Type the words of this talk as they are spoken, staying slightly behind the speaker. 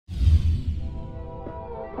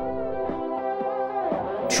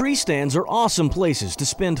Tree stands are awesome places to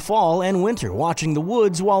spend fall and winter watching the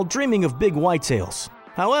woods while dreaming of big whitetails.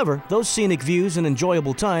 However, those scenic views and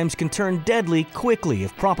enjoyable times can turn deadly quickly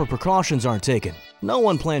if proper precautions aren't taken. No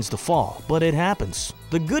one plans to fall, but it happens.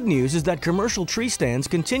 The good news is that commercial tree stands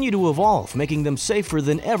continue to evolve, making them safer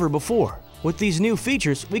than ever before. With these new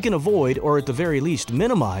features, we can avoid, or at the very least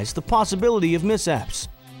minimize, the possibility of mishaps.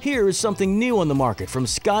 Here is something new on the market from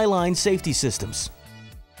Skyline Safety Systems.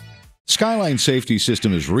 Skyline Safety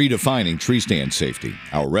System is redefining tree stand safety.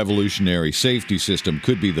 Our revolutionary safety system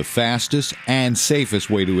could be the fastest and safest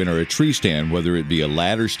way to enter a tree stand, whether it be a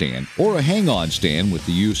ladder stand or a hang-on stand with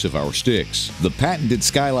the use of our sticks. The patented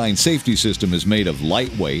Skyline Safety System is made of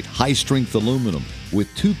lightweight, high-strength aluminum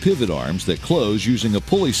with 2 pivot arms that close using a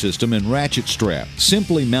pulley system and ratchet strap.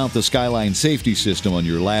 Simply mount the Skyline Safety System on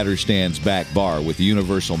your ladder stand's back bar with the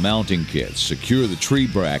universal mounting kit. Secure the tree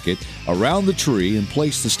bracket around the tree and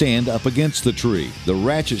place the stand up against the tree. The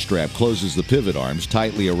ratchet strap closes the pivot arms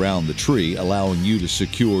tightly around the tree, allowing you to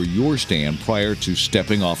secure your stand prior to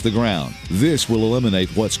stepping off the ground. This will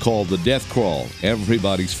eliminate what's called the death crawl.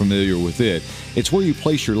 Everybody's familiar with it. It's where you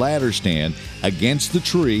place your ladder stand against the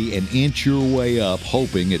tree and inch your way up,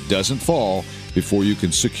 hoping it doesn't fall before you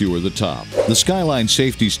can secure the top. The Skyline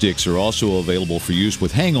safety sticks are also available for use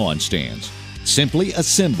with hang-on stands. Simply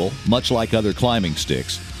assemble, much like other climbing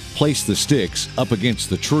sticks. Place the sticks up against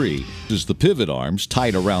the tree as the pivot arms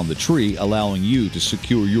tight around the tree, allowing you to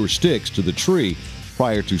secure your sticks to the tree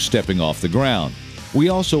prior to stepping off the ground. We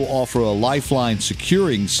also offer a lifeline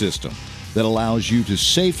securing system that allows you to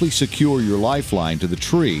safely secure your lifeline to the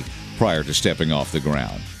tree prior to stepping off the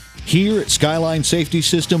ground. Here at Skyline Safety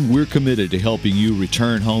System, we're committed to helping you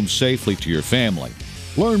return home safely to your family.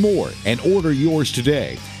 Learn more and order yours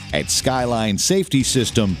today at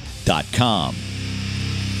SkylineSafetySystem.com.